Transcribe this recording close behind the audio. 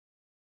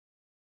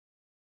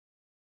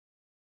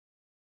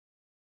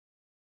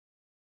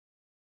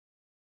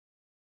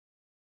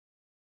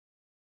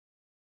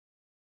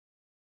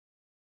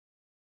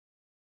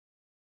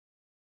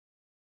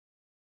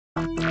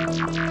What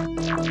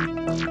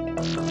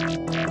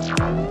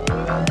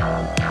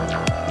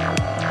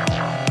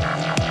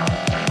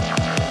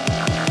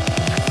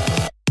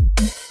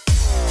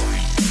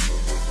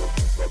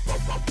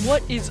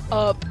is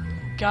up,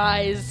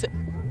 guys?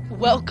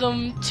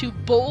 Welcome to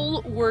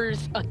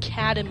Bullworth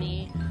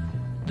Academy,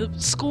 the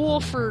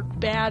school for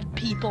bad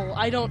people.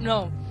 I don't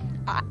know.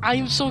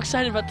 I'm so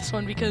excited about this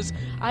one because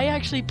I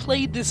actually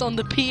played this on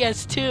the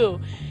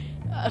PS2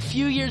 a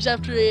few years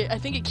after it. I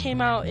think it came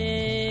out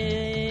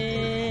in...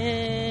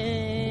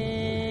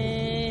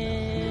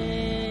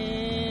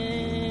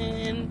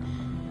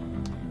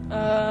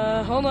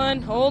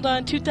 hold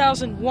on,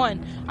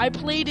 2001. I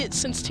played it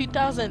since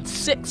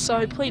 2006, so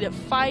I played it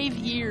 5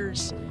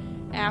 years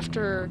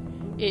after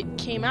it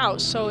came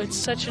out, so it's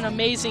such an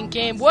amazing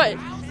game. What?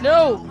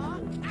 No,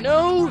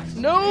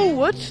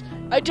 what?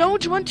 I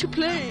don't want to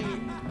play.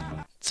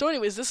 So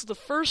anyways, this is the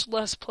first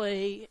Let's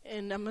Play,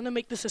 and I'm gonna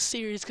make this a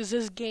series because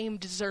this game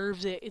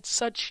deserves it. It's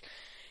such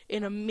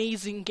an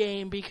amazing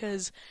game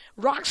because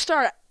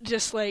Rockstar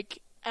just like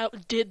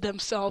outdid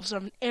themselves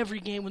on every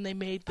game when they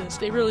made this.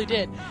 They really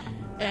did.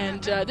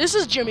 And this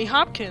is Jimmy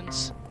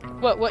Hopkins.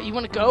 What, you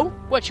wanna go?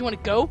 What, you wanna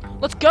go?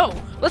 Let's go!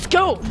 Let's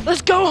go!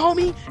 Let's go,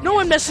 homie! No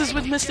one messes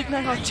with Mystic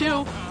Nighthawk 2!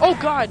 Oh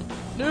god!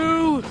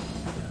 No!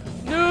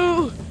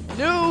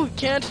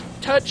 Can't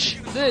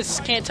touch this!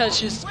 Can't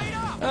touch this!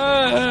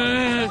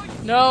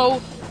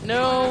 No!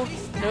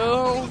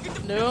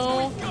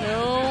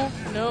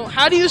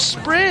 How do you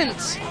sprint?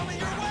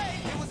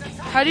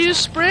 How do you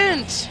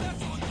sprint?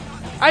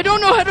 I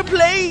don't know how to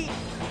play!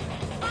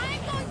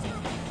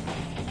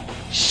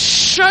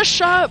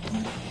 Shush up!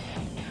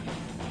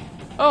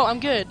 Oh, I'm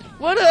good.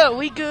 What up?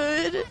 We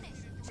good?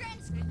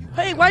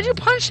 Hey, why'd you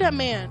punch that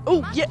man?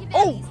 Oh, yeah.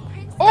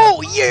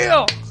 Oh,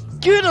 yeah!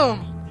 Get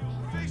him!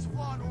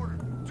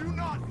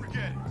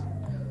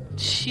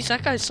 Jeez,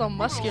 that guy's so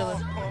muscular.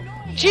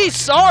 Jeez,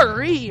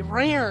 sorry,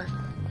 Rare.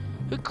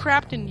 Who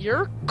crapped in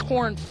your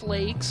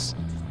cornflakes?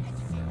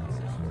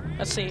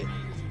 Let's see.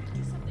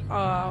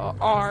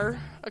 R.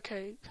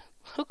 Okay.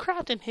 Who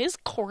crapped in his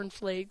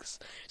cornflakes?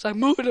 So I'm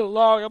moving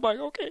along. I'm like,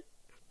 okay.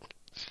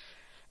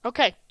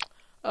 Okay.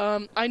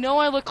 I know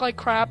I look like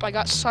crap. I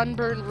got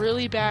sunburned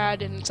really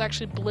bad, and it's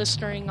actually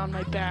blistering on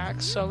my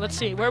back. So let's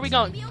see. Where are we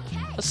going?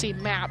 Let's see.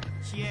 Map.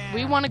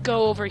 We want to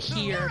go over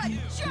here.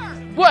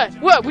 What?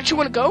 Would you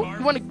want to go?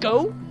 You want to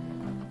go?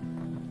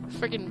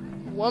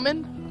 Freaking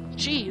woman?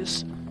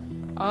 Jeez.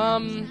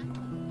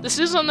 This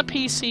is on the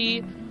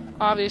PC,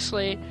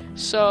 obviously,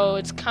 so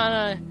it's kind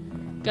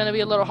of gonna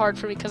be a little hard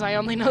for me because I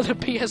only know the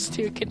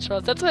PS2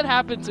 controls. That's what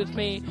happens with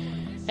me,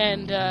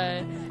 and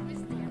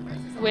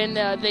when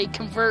they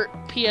convert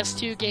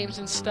PS2 games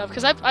and stuff,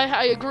 because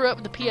I grew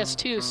up with the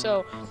PS2,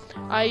 so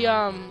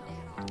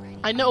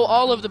I know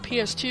all of the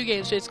PS2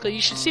 games basically.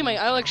 You should see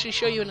I'll actually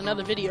show you in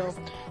another video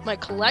my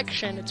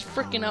collection. It's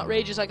freaking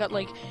outrageous. I got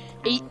like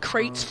 8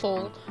 crates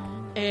full,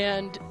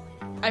 and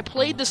I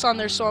played this on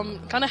there, so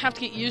I'm gonna have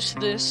to get used to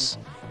this.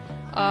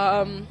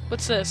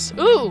 What's this?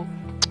 Ooh,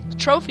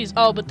 trophies.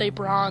 Oh, but they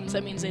bronze.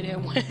 That means they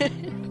didn't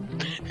win.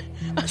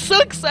 I'm so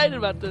excited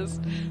about this.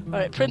 All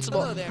right,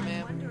 principal. Hello there,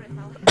 ma'am.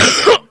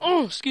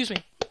 Oh, excuse me.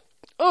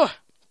 Oh,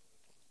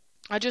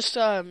 I just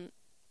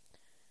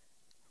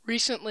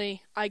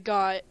recently I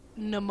got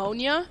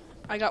pneumonia.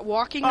 I got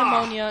walking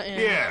pneumonia and.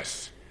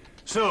 Yes.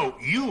 So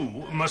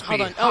you must be.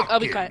 Hold on. I'll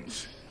be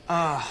quiet.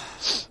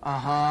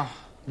 Uh-huh.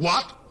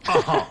 What?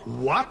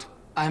 What?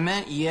 I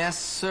meant yes,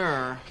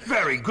 sir.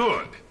 Very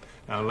good.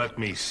 Now let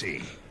me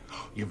see.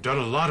 You've done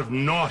a lot of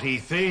naughty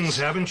things,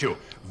 haven't you?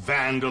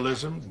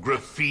 Vandalism,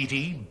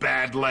 graffiti,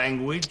 bad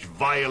language,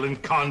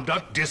 violent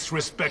conduct,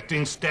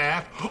 disrespecting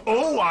staff.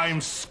 Oh,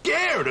 I'm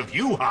scared of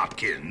you,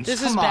 Hopkins.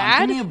 This is Come on,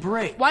 bad. give me a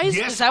break. Why is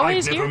Yes, that why I've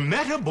he's never here?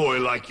 met a boy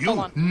like you. Hold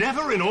on.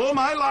 Never in all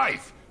my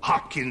life.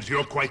 Hopkins,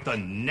 you're quite the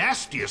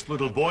nastiest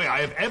little boy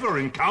I have ever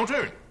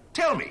encountered.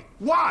 Tell me,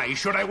 why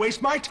should I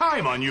waste my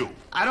time on you?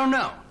 I don't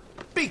know.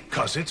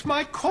 Because it's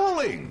my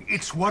calling.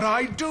 It's what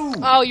I do.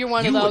 Oh, you're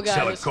one of those You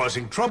excel guys. at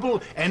causing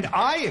trouble, and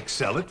I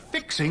excel at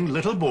fixing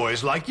little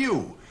boys like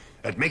you.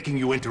 At making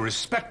you into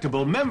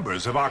respectable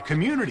members of our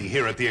community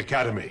here at the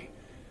Academy.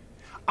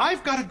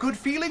 I've got a good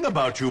feeling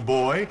about you,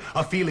 boy.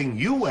 A feeling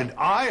you and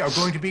I are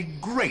going to be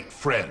great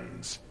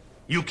friends.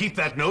 You keep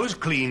that nose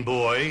clean,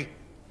 boy,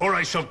 or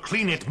I shall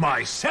clean it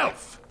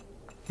myself.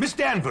 Miss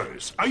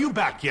Danvers, are you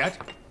back yet?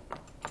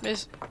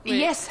 Wait.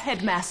 Yes,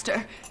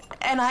 Headmaster.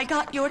 And I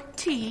got your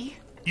tea.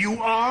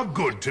 You are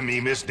good to me,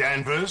 Miss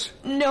Danvers.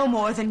 No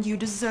more than you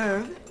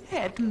deserve,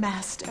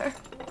 Headmaster.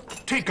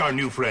 Take our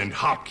new friend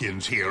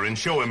Hopkins here and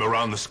show him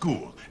around the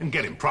school and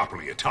get him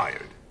properly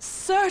attired.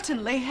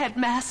 Certainly,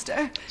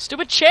 Headmaster.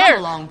 Stupid chair. Come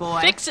along,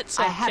 boy. Fix it, I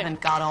son.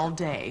 haven't got all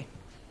day.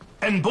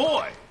 And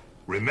boy,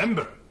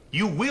 remember,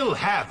 you will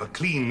have a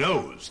clean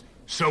nose.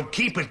 So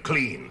keep it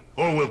clean,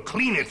 or we'll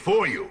clean it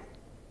for you.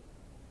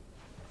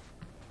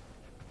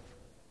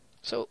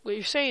 So what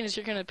you're saying is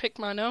you're gonna pick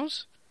my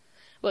nose?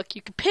 Look,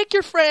 you can pick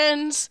your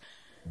friends,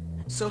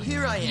 So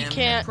here I am,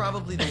 can't- at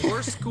probably the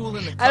worst school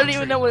in the country. I don't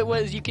even know what it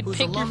was. You can whose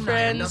pick your alumni are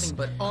friends. nothing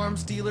but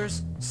arms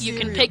dealers, You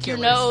can serial pick your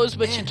killers, nose,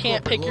 but you and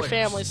can't pick corporate your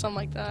lawyers. family. Something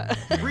like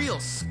that.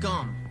 Real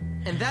scum.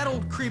 And that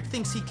old creep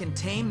thinks he can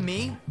tame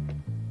me?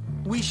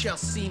 We shall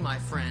see, my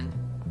friend.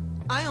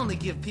 I only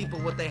give people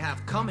what they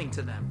have coming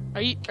to them.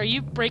 Are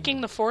you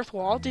breaking the fourth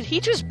wall? Did he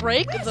just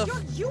break Where's the?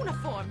 your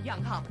uniform,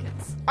 young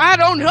Hopkins? I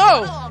don't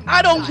know.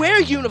 I don't wear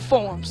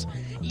uniforms.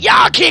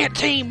 Y'all can't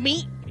tame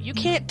me. You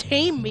can't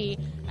tame me.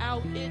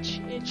 Ow,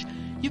 itch, itch.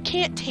 You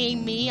can't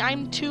tame me.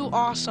 I'm too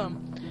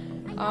awesome.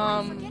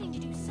 Forgetting to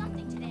do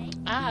something today.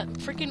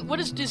 Freaking, what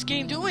is this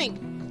game doing?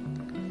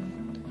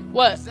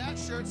 What? Is that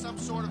shirt some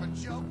sort of a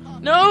joke?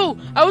 No!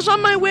 I was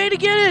on my way to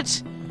get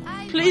it!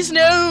 Please,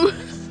 no!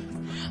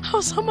 I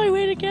was on my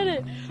way to get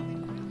it.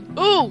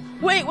 Ooh,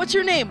 wait, what's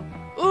your name?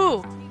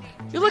 Ooh,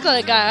 you look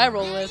like a guy I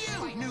roll with.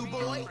 New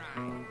boy.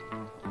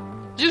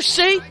 Did you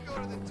say?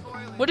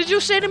 What did you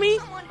say to me?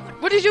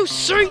 What did you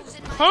say?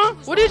 Huh?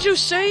 What did you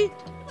say?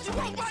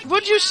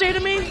 What did you say to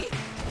me?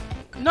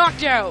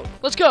 Knocked out.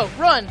 Let's go.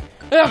 Run.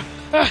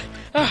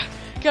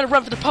 Gotta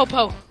run for the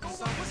popo.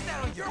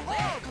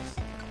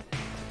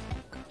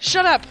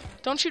 Shut up.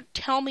 Don't you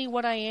tell me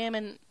what I am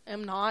and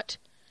am not.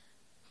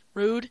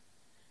 Rude.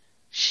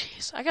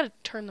 Jeez, I gotta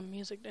turn the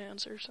music down,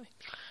 seriously.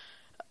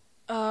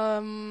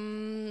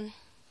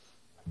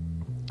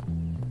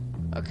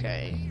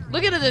 Okay.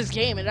 Look at this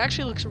game. It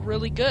actually looks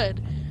really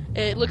good.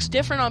 It looks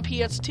different on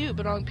PS2,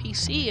 but on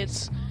PC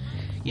it's...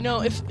 You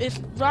know, if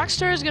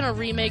Rockstar is gonna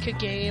remake a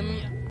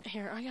game...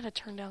 Here, I gotta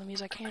turn down the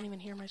music. I can't even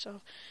hear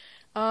myself.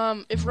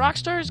 If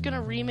Rockstar is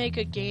gonna remake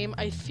a game,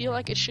 I feel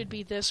like it should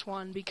be this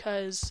one,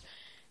 because...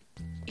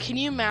 Can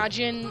you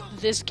imagine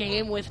this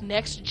game with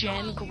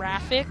next-gen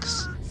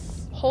graphics?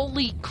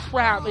 Holy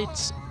crap,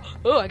 it's...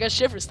 Oh, I got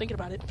shivers thinking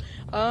about it.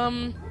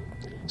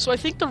 So I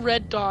think the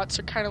red dots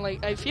are kind of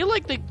like... I feel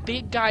like the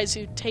big guys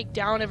who take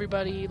down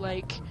everybody,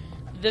 like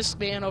this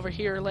man over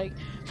here, like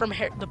from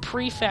the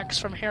prefects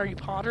from Harry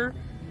Potter,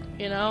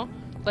 you know?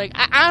 Like,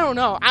 I don't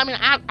know. I mean,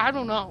 I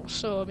don't know.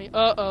 So, I mean,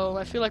 uh-oh.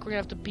 I feel like we're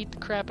gonna have to beat the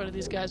crap out of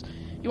these guys.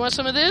 You want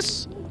some of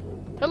this?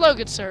 Hello,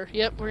 good sir.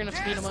 Yep, we're gonna have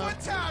to beat Guess them up.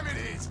 what time it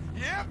is?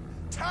 Yep,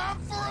 time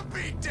for a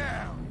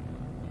beatdown.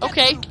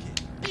 Okay.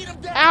 Beat 'em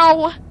down.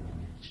 Ow!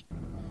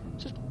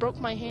 Just broke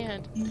my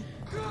hand.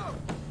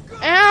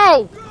 Ow!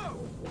 Ow!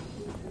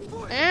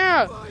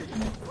 Yeah!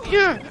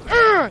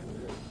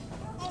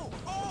 Oh,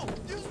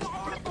 use the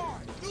arm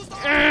bar. Use the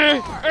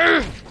arm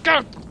bar.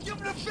 Go! Give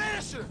him the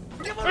finisher.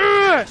 Give him the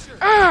finisher.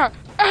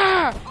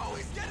 Oh,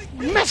 he's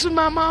getting Mess with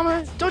my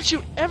mama! Don't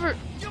you ever...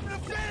 Give him the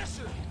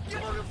finisher. Give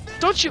him the finisher.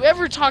 Don't you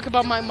ever talk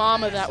about my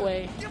mama that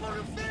way. Give him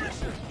the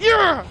finisher.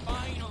 Yeah!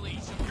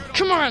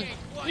 Come on!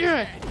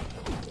 Yeah!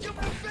 Give him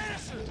the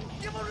finisher.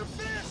 Give him the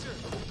finisher.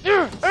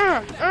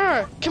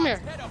 Come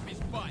here.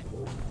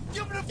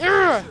 Give him the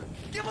Yeah! finisher.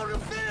 Give him the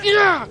finisher.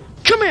 Yeah!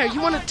 Come here!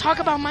 You want to talk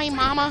about my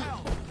mama?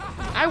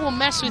 I will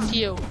mess with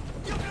you.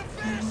 Give him the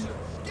finisher.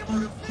 Give him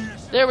the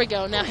finisher. There we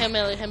go. Now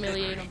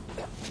humiliate him.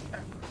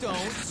 Don't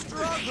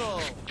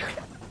struggle.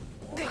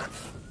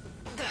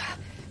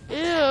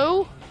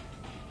 Ew.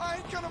 I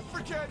ain't gonna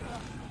forget.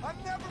 I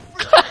never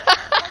forget.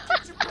 I'll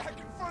get you back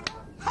in front of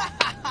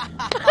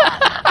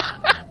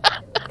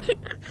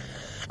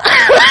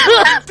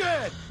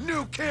dead.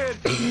 New kid.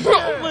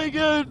 Oh my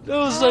god. That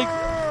was like...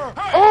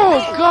 Hey,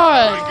 Oh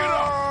god. break it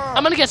up.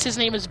 I'm gonna guess his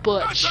name is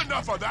Butch. That's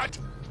enough of that.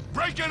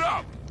 Break it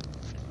up.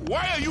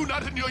 Why are you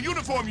not in your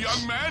uniform,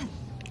 young man?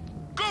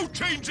 Go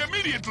change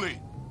immediately.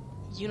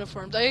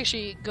 Uniforms.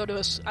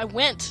 I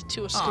went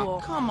to a school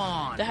Oh, come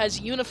on. that has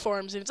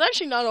uniforms, and it's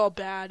actually not all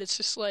bad. It's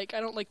just like,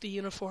 I don't like the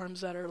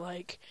uniforms that are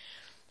like,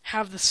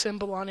 have the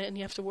symbol on it and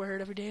you have to wear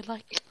it every day.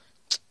 Like,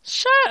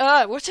 shut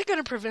up. What's it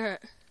gonna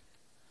prevent?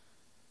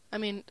 I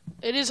mean,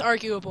 it is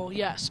arguable,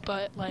 yes,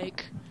 but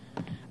like,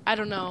 I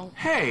don't know.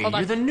 Hey, Hold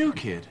on. you're the new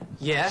kid.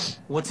 Yeah?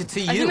 What's it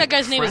to you? I think that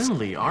guy's name is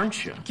Friendly,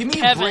 aren't you? Give me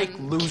Kevin. a break,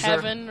 loser.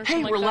 Kevin or Hey,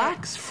 something like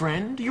relax,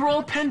 friend. You're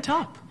all pent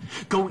up.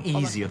 Go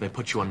easy or they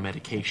put you on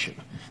medication.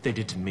 They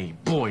did to me.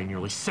 Boy,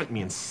 nearly sent me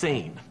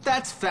insane.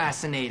 That's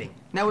fascinating.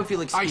 Now if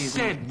you'll I excuse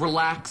me. said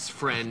relax,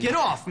 friend. Get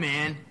off,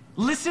 man.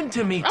 Listen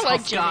to me, I tough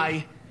like Jimmy.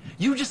 guy.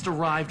 You just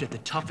arrived at the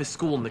toughest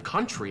school in the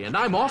country, and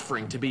I'm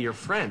offering to be your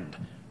friend.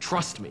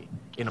 Trust me,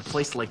 in a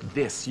place like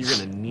this, you're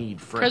gonna need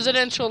that. friends.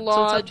 Presidential So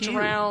law it's up to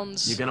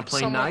drowns. You gonna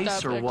play someone like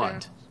nice that or back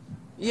what?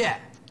 there. Yeah,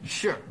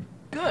 sure.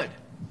 Good.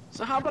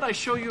 So how about I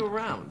show you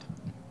around?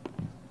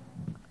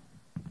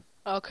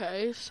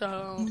 Okay,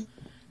 so...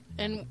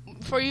 And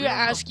for you to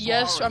ask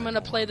yes, I'm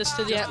gonna play this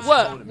to the end.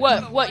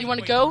 What? You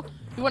wanna go?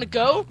 You wanna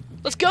go?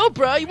 Let's go,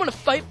 bruh. You wanna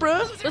fight,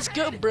 bruh? Let's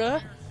go,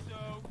 bruh.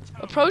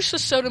 Approach the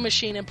soda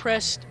machine and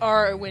press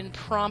R when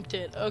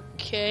prompted.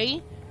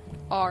 Okay.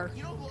 R.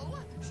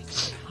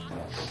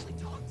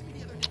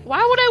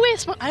 Why would I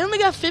waste my... I only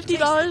got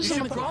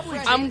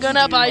 $50. I'm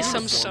gonna buy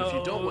some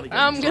soda.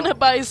 I'm gonna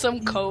buy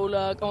some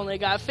cola. Only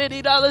got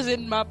 $50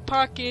 in my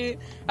pocket.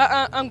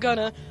 I'm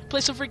gonna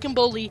play some freaking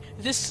bully.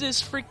 This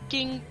is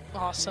freaking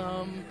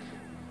awesome.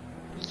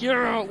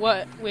 Yeah,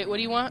 what? Wait, what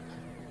do you want?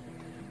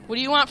 What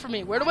do you want from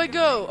me? Where do I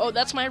go? Oh,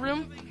 that's my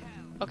room?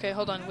 Okay,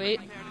 hold on, wait.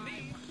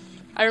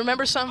 I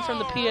remember something from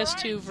the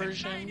PS2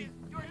 version.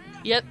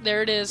 Yep,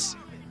 there it is.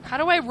 How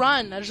do I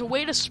run? There's a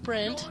way to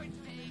sprint.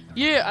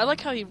 Yeah, I like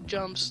how he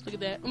jumps. Look at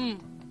that.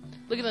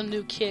 Look at the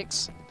new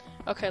kicks.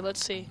 Okay,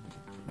 let's see.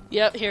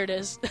 Yep, here it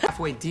is.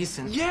 Halfway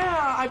decent.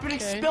 Yeah, I've been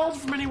Okay. expelled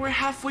from anywhere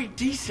halfway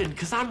decent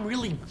because I'm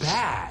really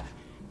bad.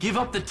 Give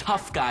up the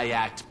tough guy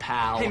act,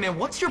 pal. Hey man,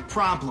 what's your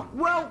problem?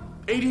 Well,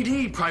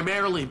 ADD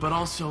primarily, but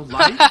also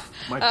life,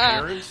 my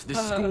parents, this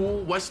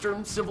school,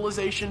 Western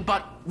civilization,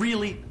 but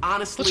really,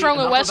 honestly, What's wrong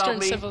with enough Western about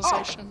me.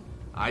 civilization? Oh,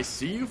 I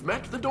see you've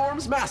met the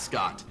dorm's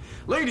mascot.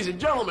 Ladies and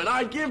gentlemen,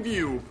 I give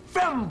you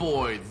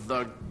Femboy,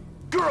 the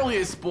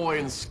girliest boy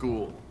in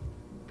school.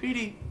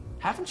 Petey,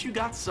 haven't you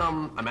got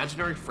some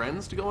imaginary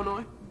friends to go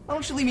annoy? Why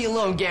don't you leave me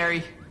alone,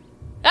 Gary?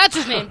 That's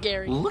his name,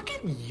 Gary. Look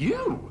at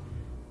you.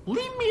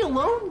 Leave me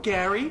alone,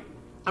 Gary.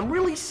 I'm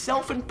really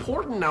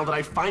self-important now that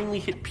I finally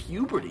hit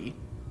puberty.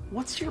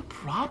 What's your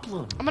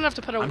problem? I'm gonna have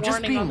to put a I'm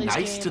just warning on being these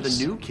nice games. to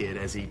the new kid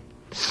as he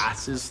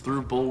passes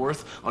through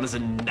Bullworth on his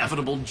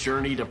inevitable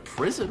journey to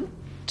prison.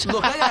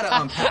 Look, I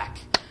gotta unpack.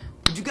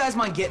 Would you guys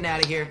mind getting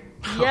out of here?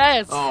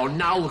 Yes. Oh,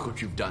 now look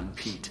what you've done,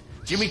 Pete.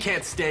 Jimmy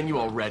can't stand you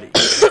already.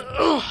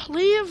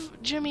 Leave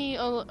Jimmy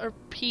or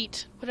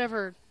Pete,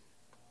 whatever.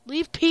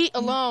 Leave Pete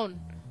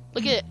alone.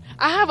 Look at it.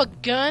 I have a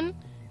gun,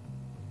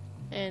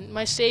 and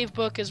my save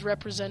book is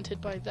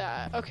represented by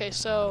that. Okay,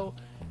 so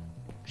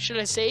should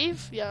I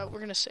save? Yeah, we're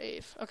gonna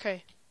save.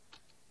 Okay.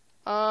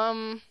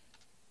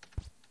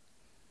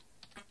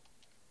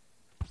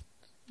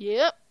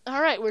 Yep.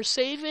 All right, we're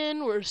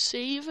saving. We're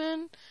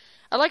saving.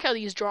 I like how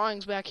these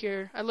drawings back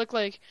here. I look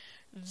like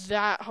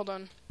that. Hold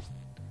on.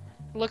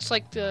 Looks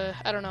like the,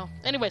 I don't know.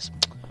 Anyways,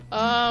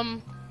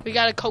 we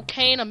got a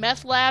cocaine, a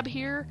meth lab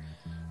here.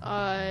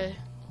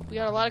 We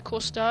got a lot of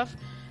cool stuff.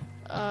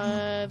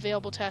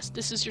 Available tasks.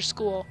 This is your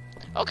school.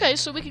 Okay,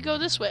 so we could go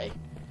this way.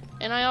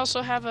 And I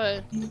also have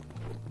a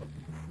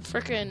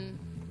frickin'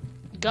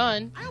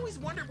 gun. I always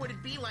wondered what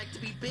it'd be like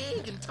to be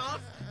big and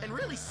tough and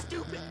really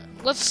stupid.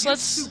 Let's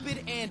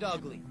Stupid and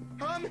ugly.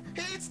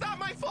 It's not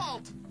my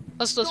fault.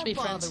 let's Don't be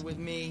bother friends. with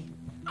me.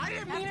 I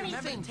didn't mean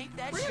anything.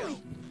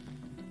 Really?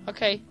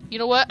 Okay, you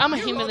know what? I'm gonna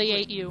You're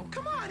humiliate ugly. you.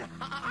 Come on,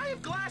 I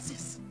have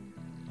glasses.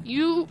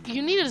 You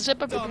need to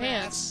zip up your Dumbass.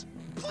 pants.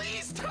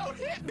 Please don't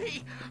hit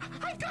me.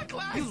 I've got You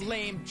glasses.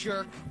 lame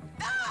jerk.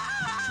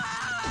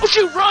 Oh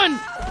shoot, run!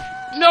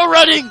 No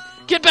running!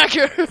 Get back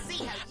here!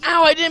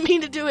 Ow, I didn't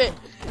mean to do it.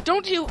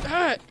 Don't you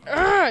I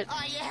hate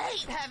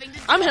having to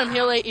I'm gonna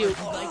humiliate you.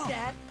 Like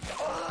that?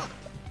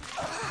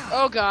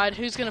 Oh god,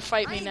 who's gonna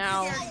fight me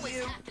now?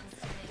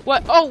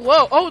 What? Oh,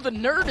 whoa! Oh, the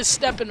nerd is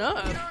stepping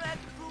up.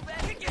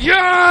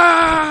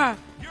 Yeah!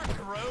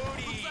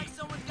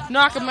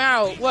 Knock him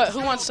out. What? Who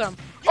wants some?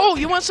 Oh,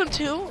 you want some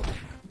too?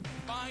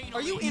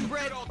 Are you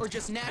inbred or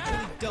just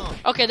naturally dumb?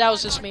 Okay, that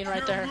was just mean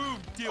right there.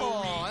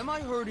 Oh, am I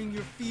hurting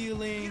your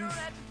feelings?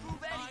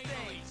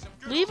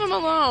 Leave him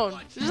alone.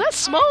 Is that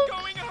smoke?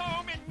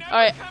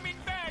 Alright.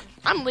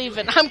 I'm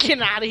leaving. I'm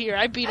getting out of here.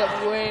 I beat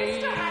him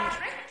way.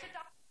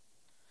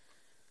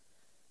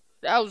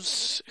 That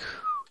was...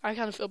 I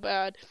kind of feel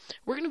bad.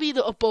 We're going to be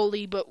a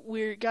bully, but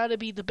we're got to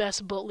be the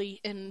best bully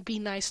and be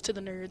nice to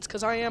the nerds,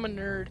 because I am a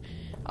nerd,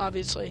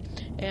 obviously.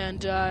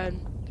 And,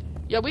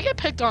 yeah, we get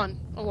picked on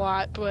a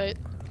lot, but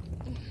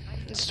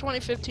it's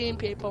 2015,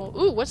 people.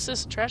 Ooh, what's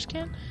this, trash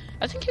can?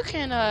 I think you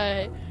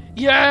can,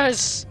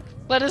 yes!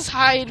 Let us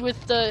hide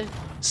with the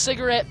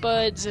cigarette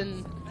buds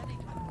and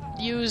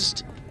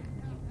used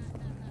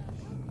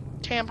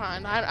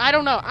tampon. I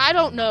don't know. I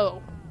don't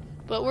know.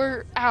 But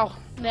we're... Ow,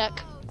 neck.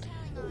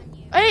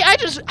 Hey, how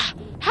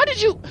did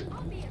you...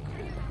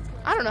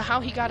 I don't know how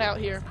he got out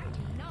here.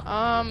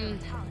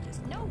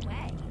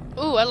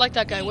 Ooh, I like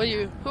that guy.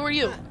 Who are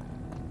you?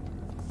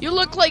 You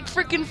look like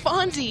freaking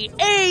Fonzie.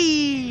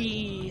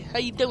 Hey! How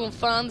you doing,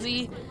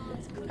 Fonzie?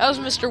 That was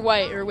Mr.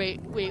 White. Or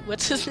wait,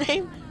 what's his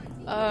name?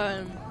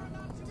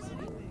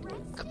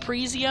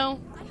 Caprizio?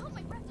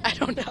 I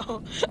don't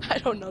know. I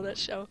don't know that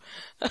show.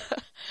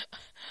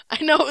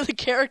 I know the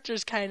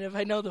characters kind of.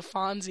 I know the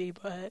Fonzie,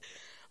 but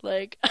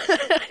like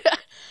I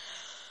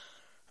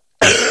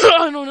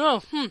don't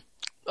know.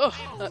 All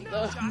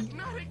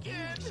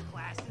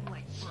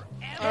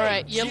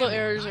right, yellow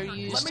arrows are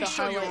used Let me to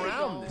show you highlight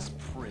around the this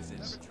prison.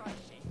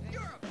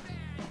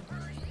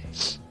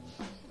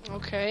 goal.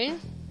 Okay.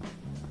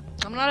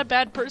 I'm not a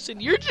bad person.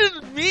 You're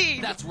just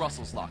mean. That's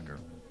Russell's locker.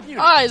 You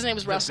know, Ah, his name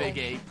is the Russell. big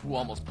ape who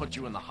almost put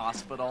you in the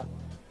hospital.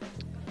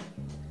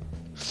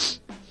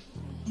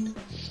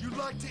 You'd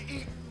like to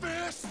eat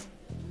fist?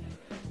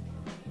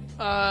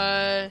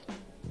 Okay.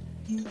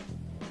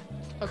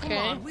 Come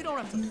on, we don't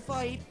have to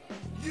fight.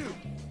 You,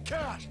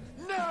 cash,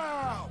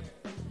 now!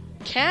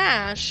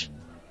 Cash?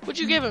 What'd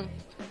you give him?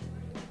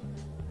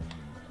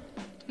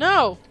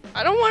 No,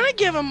 I don't want to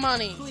give him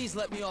money. Please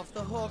let me off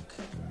the hook.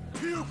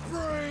 Puke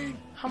brain!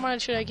 How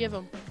much should I give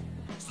him?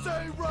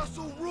 Say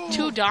Russell rules!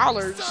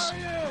 $2. Say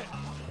it!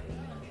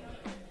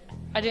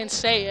 I didn't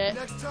say it.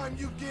 Next time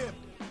you give,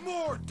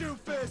 more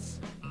doofus!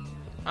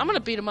 I'm gonna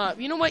beat him up.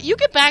 You know what? You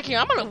get back here.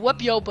 I'm gonna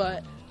whoop your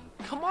butt.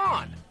 Come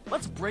on,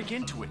 let's break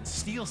into it and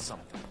steal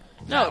something.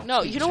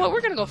 No. You know what?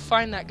 We're gonna go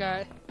find that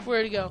guy.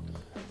 Where'd he go?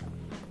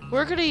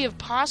 Where could he have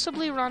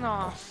possibly run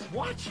off?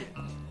 Watch it.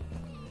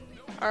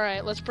 All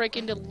right, let's break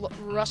into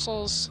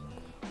Russell's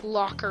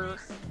locker.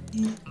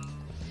 Don't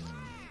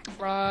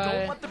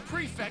let the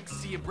prefects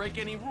see you break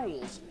any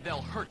rules.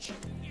 They'll hurt you.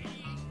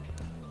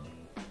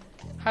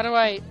 How do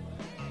I?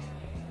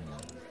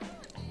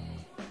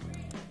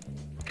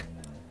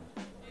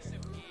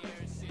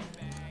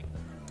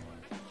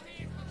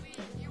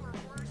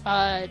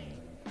 I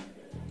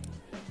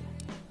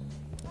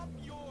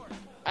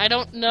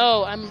don't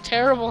know. I'm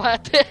terrible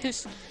at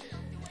this.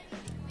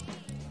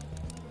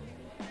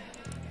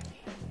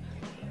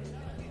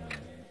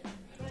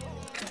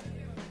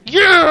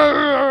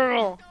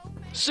 Yeah!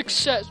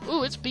 Success.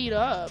 Ooh, it's beat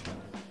up.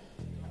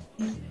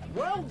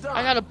 Well done.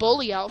 I got a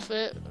bully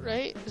outfit,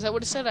 right? Is that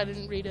what it said? I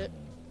didn't read it.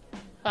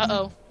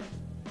 Uh-oh.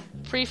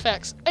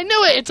 Prefects. I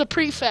knew it! It's a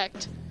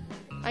prefect.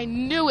 I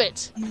knew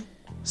it.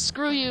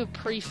 Screw you,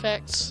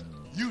 prefects.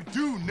 You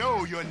do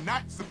know you're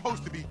not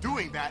supposed to be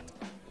doing that.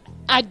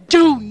 I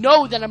do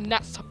know that I'm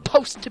not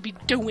supposed to be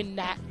doing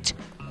that.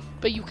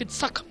 But you could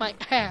suck my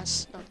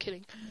ass. No, I'm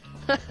kidding.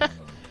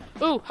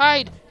 Ooh,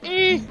 hide.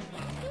 I'm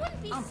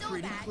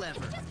pretty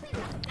clever.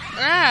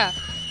 Ah.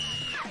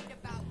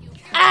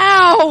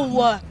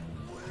 Ow!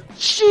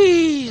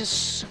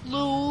 Jeez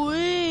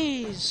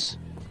Louise.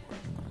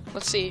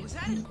 Let's see.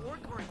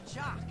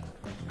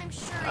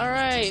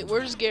 Alright,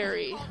 where's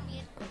Gary?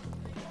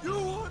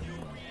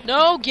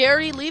 No,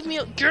 Gary, leave me.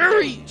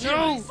 Gary!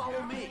 No!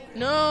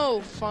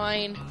 No,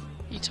 fine.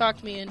 You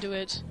talked me into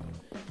it.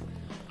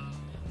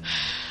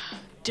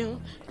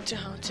 Down.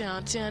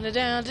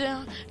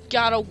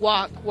 Gotta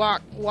walk.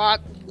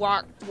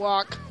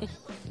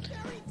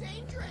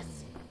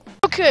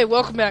 Okay,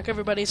 welcome back,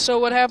 everybody. So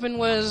what happened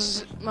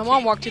was my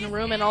mom walked in the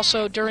room, and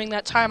also during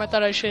that time I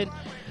thought I should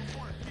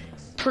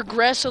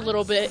progress a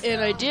little bit,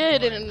 and I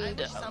did. And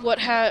what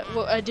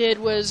I did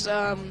was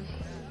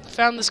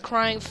found this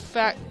crying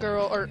fat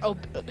girl or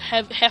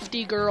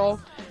hefty girl,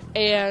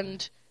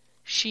 and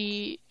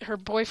her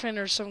boyfriend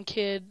or some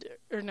kid,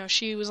 or no,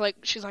 she's like,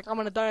 I'm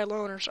gonna die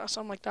alone or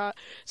something like that.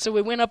 So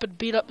we went up and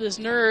beat up this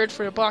nerd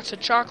for a box of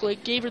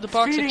chocolate, gave her the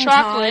box of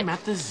chocolate, time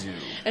at the zoo.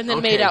 And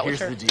then made out with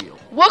her. Here's the deal.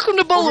 Welcome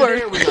to Over Bullard.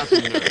 there we got the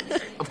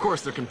nerds. Of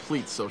course, they're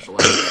complete social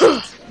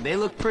outcasts. They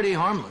look pretty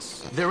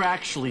harmless. They're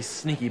actually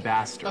sneaky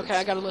bastards. Okay,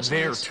 I gotta listen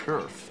to Their this.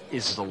 turf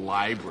is the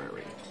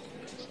library.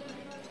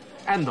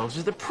 And those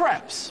are the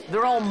preps.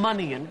 They're all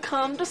money and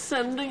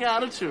condescending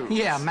attitudes.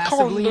 Yeah,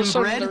 massively inbred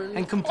Condescending.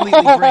 and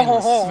completely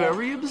brainless.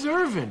 Very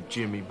observant,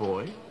 Jimmy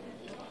boy.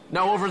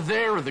 Now over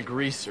there are the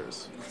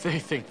greasers. They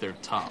think they're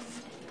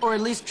tough. Or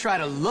at least try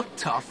to look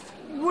tough.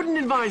 Wouldn't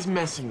advise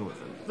messing with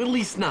them. At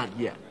least not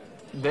yet.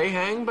 They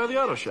hang by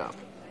the auto shop.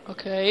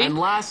 Okay. And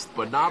last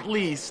but not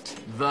least,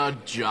 the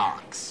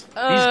jocks. These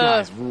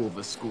guys rule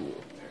the school.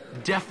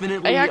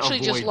 Definitely I actually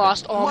avoid just them.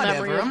 lost all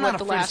Whatever, memory of I'm what not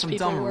the afraid of last some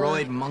people dumb were.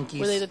 roid monkeys.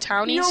 Were they the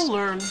townies? You'll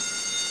learn.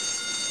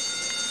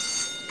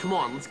 Come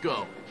on, let's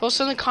go. Post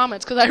in the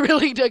comments, because I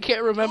really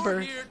can't remember.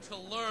 We're here to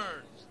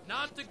learn,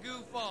 not to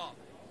goof off.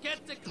 Get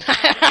to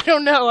I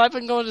don't know. I've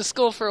been going to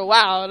school for a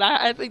while, and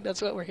I think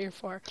that's what we're here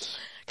for.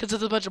 Because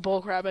it's a bunch of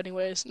bullcrap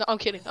anyways. No, I'm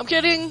kidding. I'm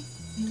kidding!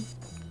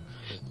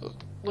 A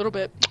little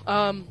bit.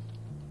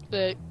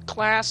 The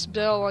class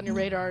bell on your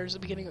radar is the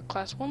beginning of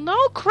class. Well,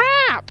 no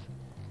crap!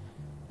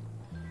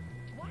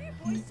 Why are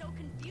boys so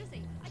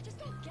confusing? I just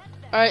don't get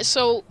them. Alright,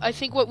 so I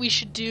think what we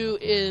should do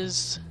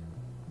is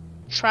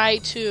try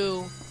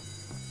to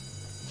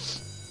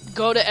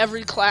go to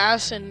every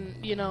class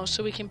and, you know,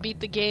 so we can beat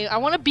the game. I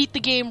want to beat the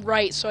game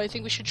right, so I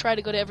think we should try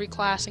to go to every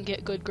class and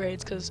get good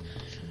grades, because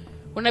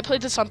when I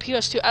played this on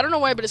PS2, I don't know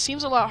why, but it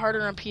seems a lot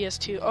harder on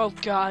PS2. Oh,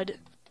 God.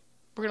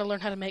 We're going to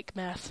learn how to make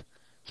meth.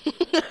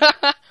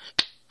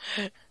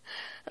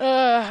 Alright.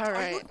 What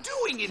are you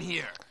doing in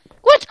here?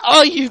 What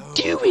are you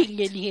doing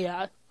in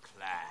here?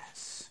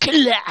 Class.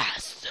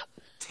 Class.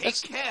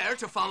 Take care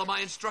to follow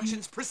my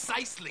instructions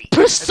precisely.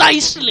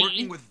 Precisely?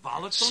 Working with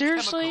volatile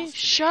Seriously? chemicals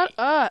Shut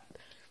up.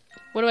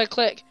 What do I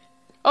click?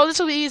 Oh, this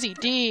will be easy.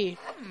 D,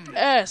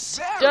 S,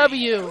 Very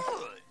W, good.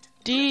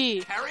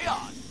 D, Carry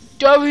on.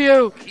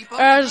 W, Keep up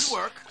S, the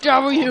good work.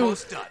 W,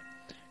 Almost done.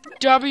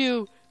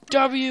 W,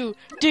 W,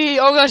 D.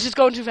 Oh gosh, it's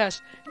going too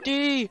fast.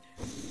 D,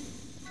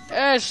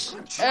 S,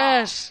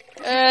 S,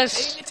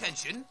 S. Paying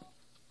attention.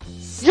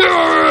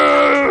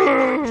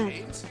 Yeah!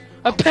 James.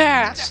 I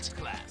passed.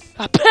 Next class.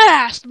 I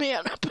passed,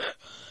 man.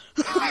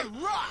 I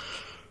rock.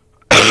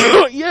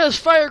 Yes,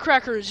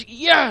 firecrackers.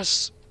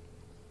 Yes.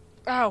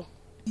 Ow.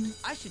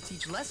 I should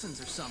teach lessons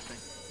or something.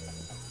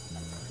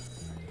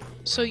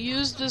 So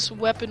use this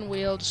weapon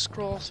wheel to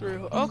scroll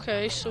through.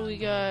 Okay, so we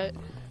got...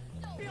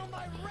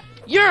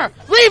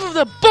 Leave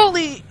the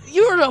bully!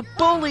 You're a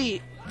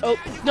bully! Oh,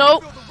 no!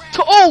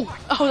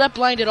 Oh, that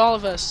blinded all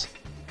of us.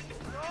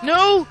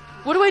 No!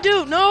 What do I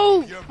do?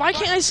 No! Why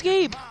can't I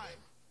escape?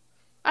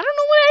 I don't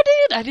know what I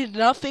did! I did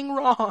nothing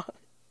wrong.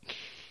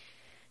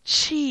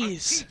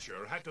 Jeez. A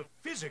teacher had to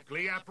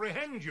physically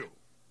apprehend you.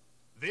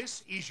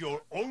 This is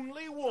your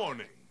only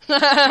warning.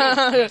 Don't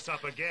mess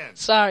up again.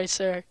 Sorry,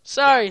 sir.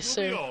 Sorry, That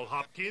will be sir. all,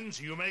 Hopkins.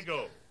 You may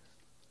go.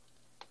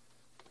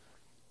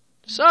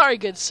 Sorry,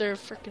 good sir.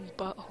 Frickin'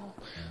 butthole.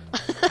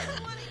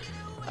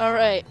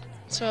 Alright.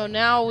 So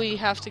now we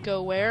have to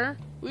go where?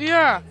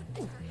 Yeah.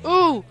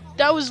 Ooh,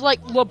 that was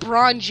like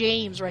LeBron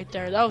James right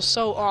there. That was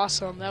so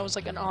awesome. That was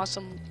like an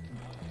awesome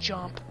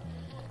jump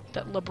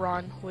that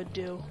LeBron would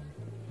do.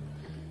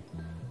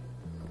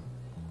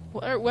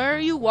 Where are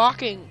you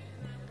walking?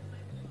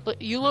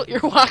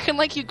 You're walking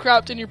like you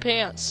crapped in your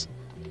pants.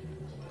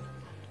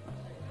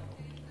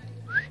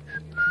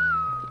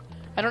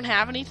 I don't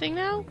have anything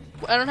now?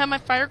 I don't have my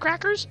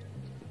firecrackers?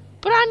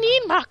 But I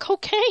need my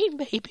cocaine,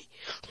 baby.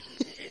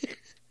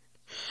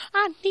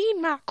 I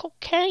need my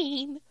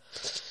cocaine.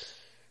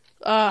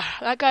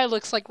 That guy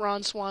looks like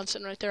Ron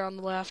Swanson right there on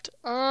the left.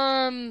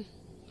 It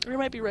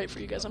might be right for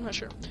you guys, I'm not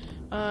sure.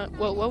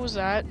 What was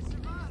that?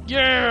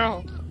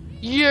 Yeah!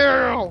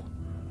 Yeah!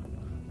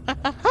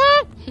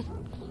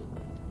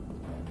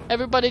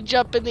 Everybody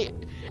jump in the...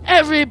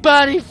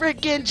 Everybody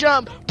freaking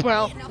jump!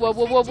 Well,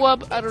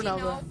 whoop. I don't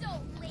know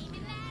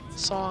the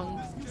song.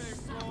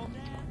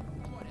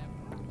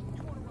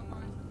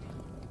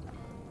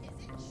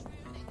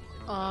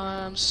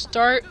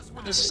 Start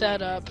the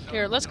setup.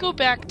 Here, let's go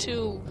back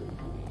to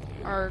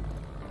our,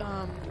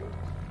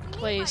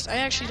 place. I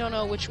actually don't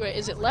know which way.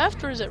 Is it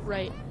left or is it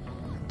right?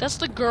 That's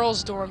the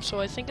girls' dorm, so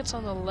I think it's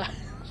on the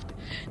left.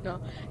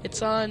 No,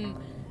 it's on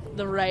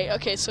the right.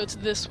 Okay, so it's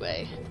this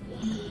way.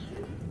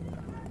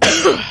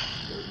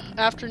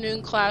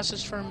 Afternoon class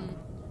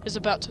is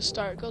about to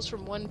start. It goes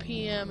from 1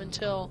 p.m.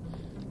 until...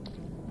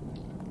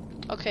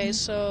 Okay,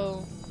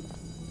 so...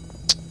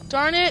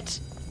 Darn it!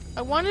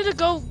 I wanted to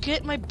go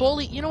get my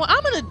bully. You know what?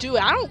 I'm gonna do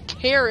it. I don't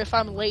care if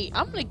I'm late.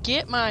 I'm gonna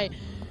get my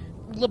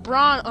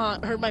LeBron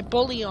on, or my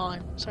bully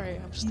on. Sorry,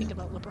 I was thinking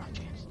about LeBron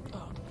James.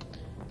 Oh.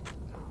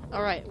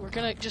 Alright, we're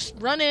gonna just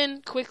run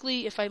in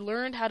quickly. If I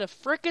learned how to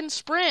frickin'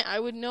 sprint, I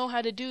would know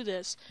how to do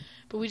this.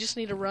 But we just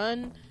need to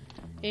run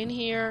in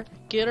here,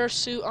 get our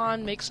suit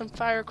on, make some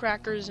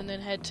firecrackers, and then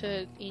head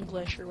to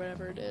English or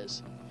whatever it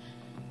is.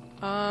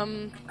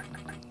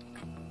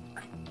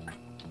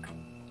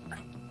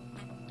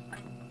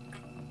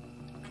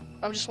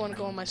 I just want to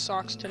go on my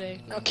socks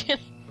today. No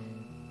kidding.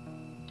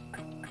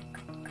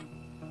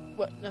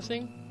 What?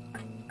 Nothing?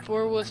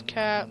 Forward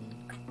cap.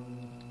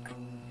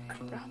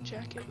 Brown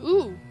jacket.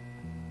 Ooh!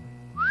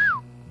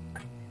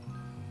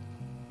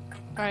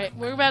 Alright,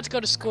 we're about to go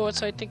to school,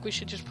 so I think we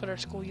should just put our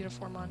school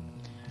uniform on.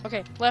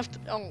 Okay, left.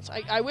 Oh,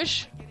 I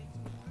wish...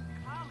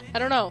 I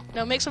don't know.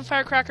 Now make some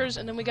firecrackers,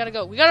 and then we gotta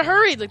go. We gotta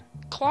hurry! The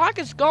clock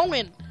is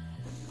going!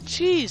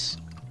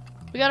 Jeez!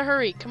 We gotta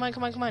hurry. Come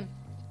on.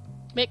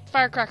 Make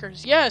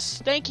firecrackers.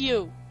 Yes, thank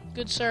you,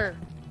 good sir.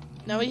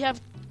 Now we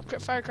have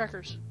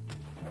firecrackers.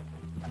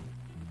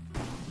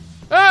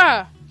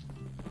 Ah!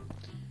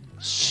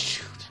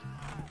 Shoot.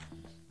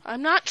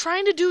 I'm not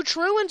trying to do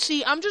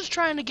truancy. I'm just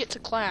trying to get to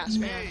class,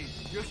 man. Hey,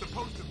 you're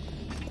supposed to...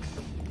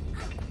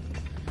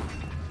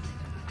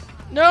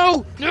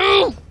 No!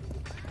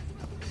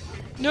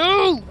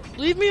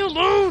 Leave me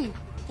alone!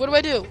 What do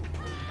I do?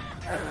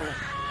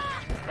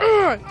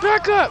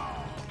 Back up!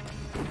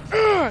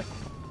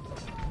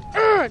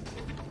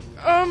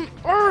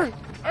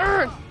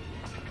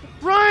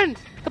 Run!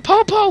 The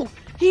Popo!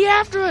 He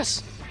after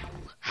us!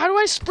 How do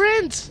I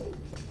sprint?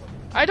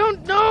 I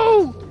don't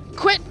know!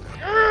 Quit!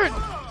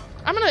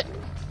 I'm gonna...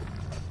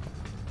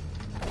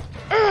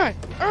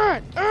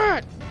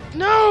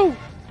 No!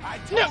 I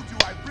told you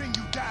I'd bring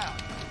you down.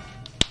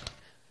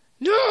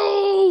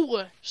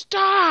 No!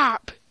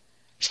 Stop!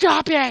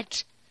 Stop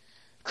it!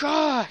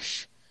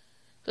 Gosh!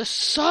 This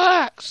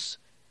sucks!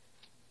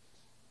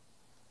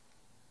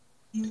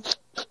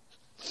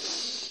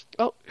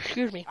 Oh,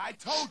 excuse me. I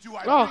told you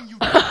I'd bring you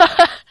down.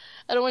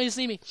 I don't want you to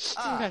see me.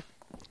 Okay.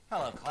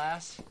 Hello,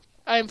 class.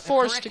 I am The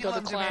forced to go to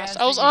curriculum class. demands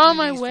I was that you on do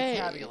my these way.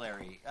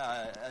 Vocabulary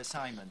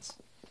assignments.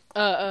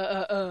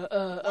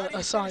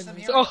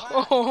 Assignments.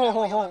 Have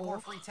more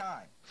free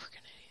time.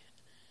 Freaking idiot.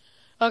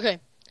 Okay.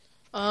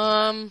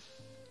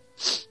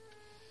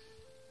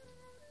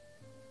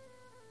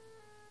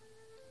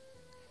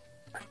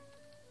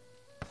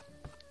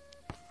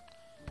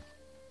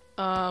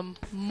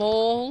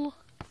 Mole.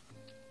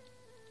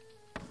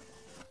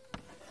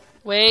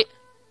 Wait.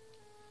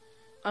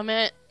 I'm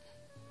at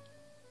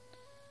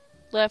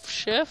left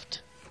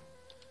shift.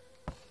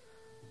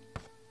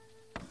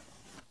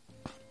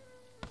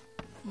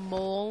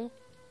 Mole.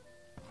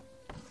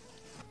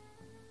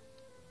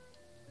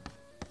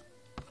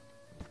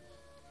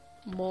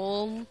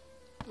 Mole.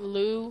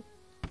 Lou.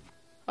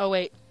 Oh,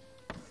 wait.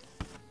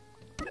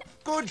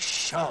 Good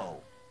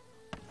show.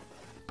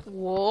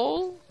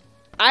 Wool?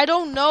 I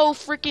don't know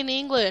freaking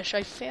English.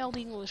 I failed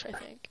English, I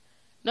think.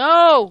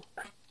 No!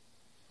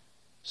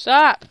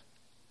 Stop!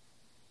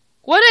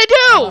 What'd I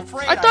do?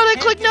 I thought I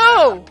clicked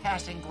no!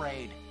 Passing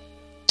grade.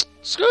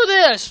 Screw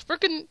this!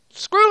 Freaking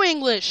screw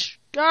English!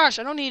 Gosh,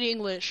 I don't need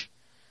English.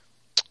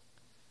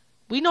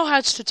 We know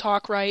how to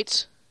talk,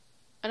 right?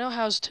 I know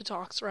how to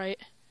talk, right?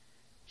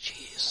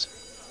 Jeez.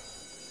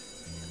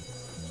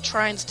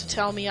 Trying to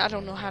tell me I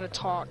don't know how to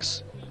talk.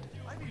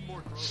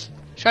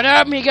 Shut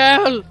up,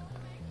 Miguel!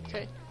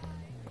 Okay.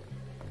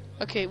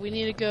 Okay, we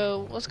need to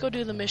go. Let's go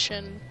do the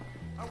mission.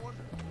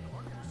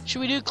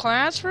 Should we do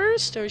class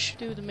first, or should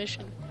we do the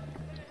mission?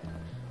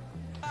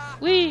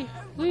 Wee!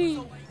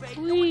 What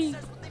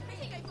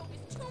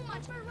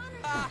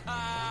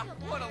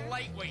a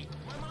lightweight.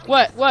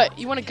 What?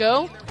 You wanna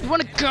go? You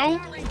wanna go?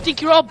 You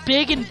think you're all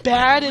big and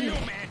bad and...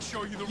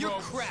 You're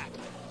crap.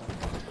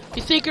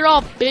 You think you're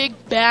all big,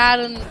 bad,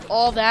 and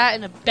all that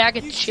in a bag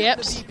of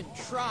chips? Even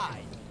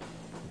tried.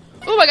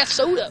 Ooh, I got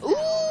soda. Ooh!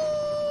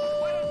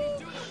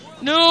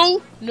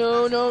 No!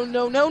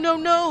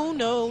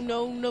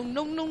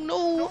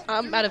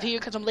 I'm out of here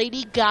because I'm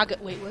Lady Gaga.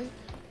 Wait, what?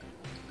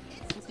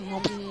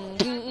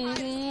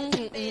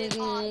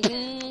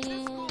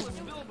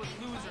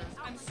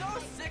 I'm so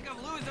sick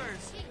of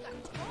losers.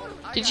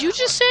 Did you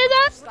just say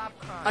that?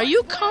 Are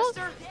you calling?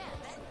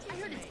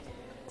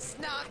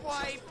 Snot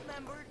wipe.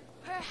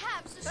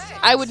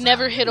 I would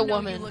never hit a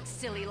woman. You look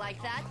silly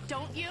like that,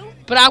 don't you?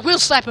 But I will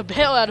slap a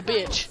hell out of a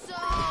bitch. So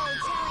telling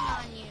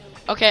on you.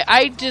 Okay,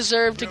 I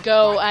deserve to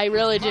go. I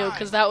really do,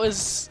 because that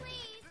was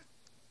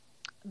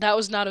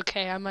not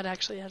okay. I might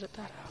actually edit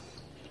that out.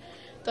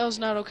 That was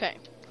not okay.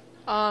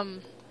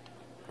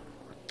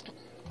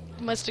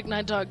 Domestic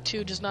Night Dog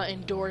 2 does not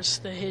endorse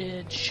the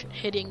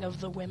hitting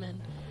of the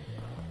women.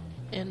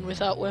 And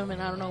without women,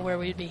 I don't know where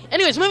we'd be.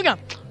 Anyways, moving on.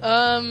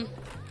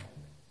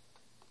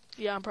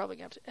 Yeah, I'm probably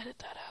gonna have to edit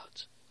that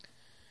out.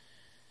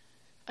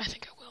 I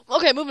think I will.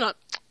 Okay, moving on.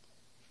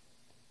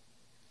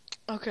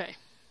 Okay.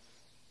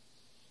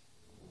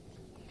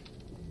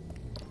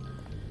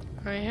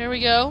 Alright, here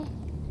we go.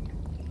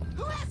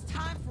 Who has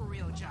time for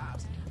real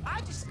jobs?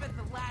 I just spent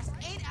the last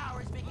 8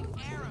 hours making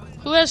arrows.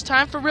 Who has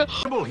time for real?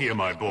 Trouble here,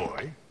 my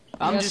boy.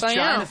 I'm Yes, just I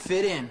trying am. to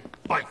fit in.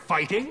 By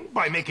fighting?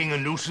 By making a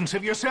nuisance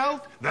of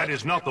yourself? That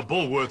is not the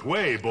Bullworth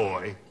way,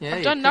 boy. Yeah, I've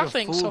you done coulda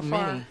nothing so fooled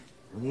far. me.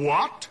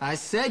 What? I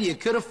said you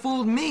could have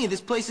fooled me.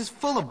 This place is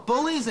full of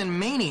bullies and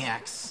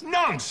maniacs.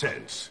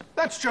 Nonsense.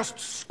 That's just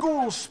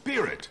school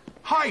spirit.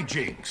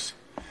 Hijinks.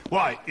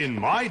 Why, in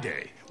my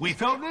day, we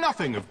felt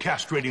nothing of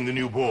castrating the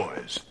new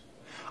boys.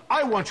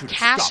 I want you to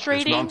stop this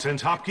Castrating?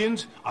 nonsense,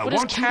 Hopkins. I What is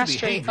want you to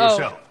castrate? behave Oh.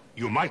 yourself.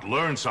 You might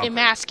learn something.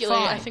 Emasculate.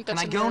 Fine. I think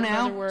that's Can I go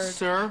another now, word.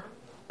 sir?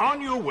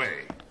 On your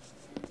way.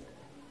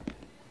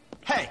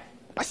 Hey,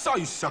 I saw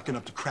you sucking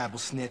up to Crabble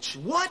Snitch.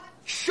 What?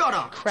 Shut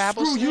up.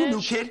 Crabble Screw you,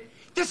 new snitch? kid.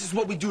 This is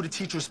what we do to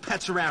teachers'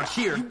 pets around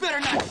here. You better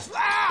not.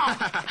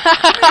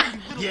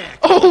 Yeah.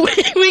 Oh,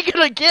 we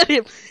gonna get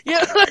him.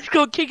 Yeah, let's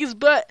go kick his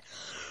butt.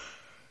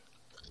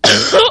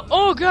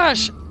 Oh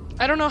gosh,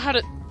 I don't know how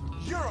to.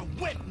 You're a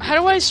whip. How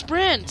do I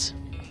sprint?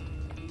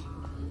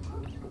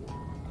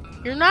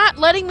 You're not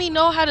letting me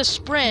know how to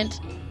sprint,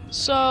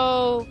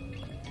 so.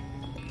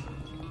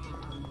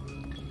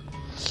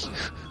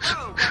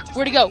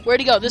 Where'd he go? Where'd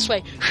he go? This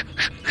way.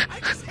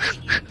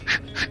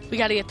 We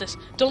gotta get this.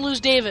 Don't lose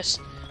Davis.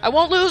 I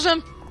won't lose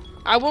him.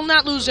 I will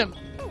not lose him.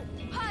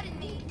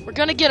 We're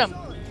gonna get him.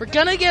 We're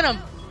gonna get him.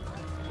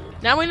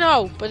 Now we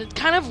know, but it's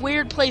kind of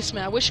weird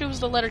placement. I wish it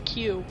was the letter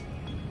Q.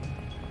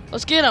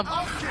 Let's get him.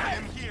 I'll get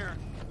him here.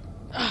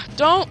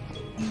 Don't.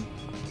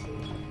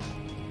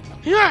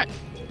 Yeah.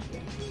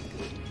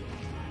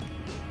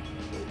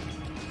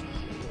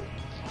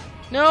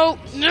 No.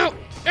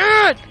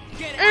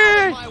 Get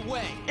out of my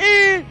way.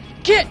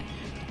 Get.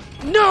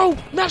 No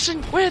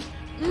messing with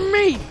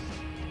me.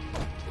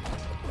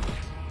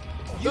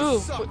 You Ooh,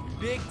 suck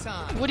big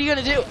time. What are you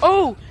gonna do?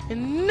 Oh,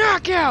 and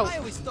knockout. I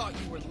always thought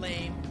you were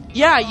lame.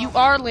 Yeah, you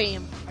are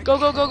lame. Go.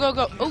 Oh,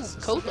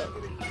 cola.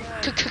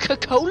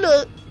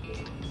 Cola.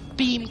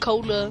 Beam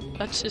cola.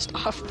 That's just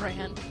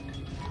off-brand.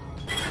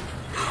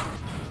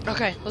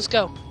 Okay, let's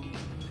go.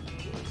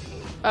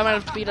 I might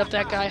have to beat up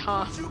that guy,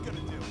 huh?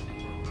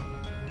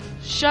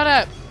 Shut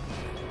up.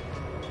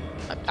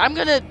 I'm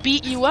gonna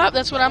beat you up.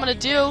 That's what I'm gonna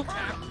do.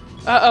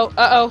 Uh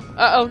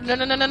oh.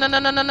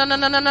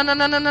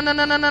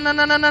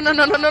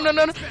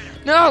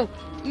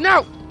 No.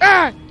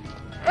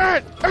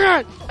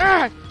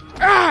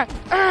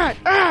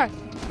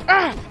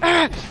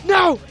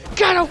 No!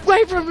 Get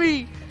away from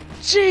me!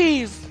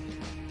 Jeez!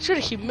 Should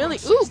have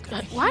humiliated. Ooh,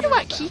 why do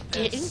I keep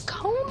getting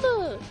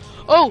cola?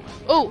 Oh,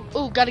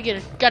 gotta get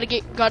it.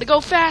 Gotta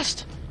go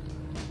fast.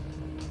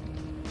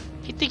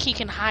 You think he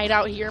can hide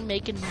out here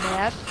making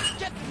meth?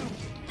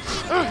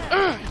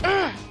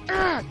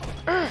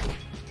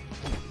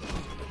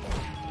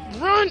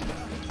 Run!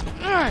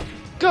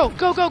 Go!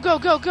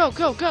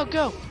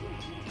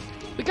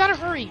 We gotta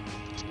hurry.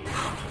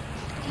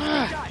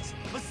 Guys,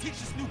 let's teach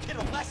this new kid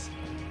a lesson.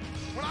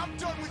 When I'm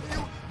done with you,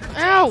 your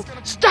Ow!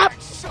 dad's gonna be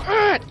Stop!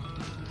 right.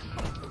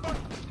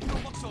 You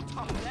don't look so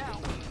tough now.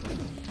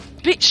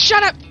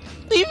 Shut up!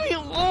 Leave me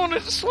alone. I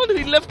just want to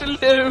be left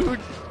alone.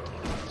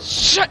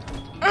 Shut.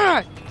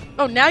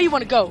 Oh, now you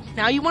want to go.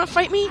 Now you want to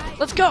fight me?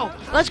 Let's go.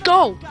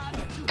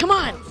 Come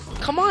on.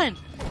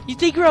 You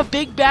think you're a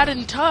big, bad,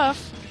 and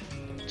tough?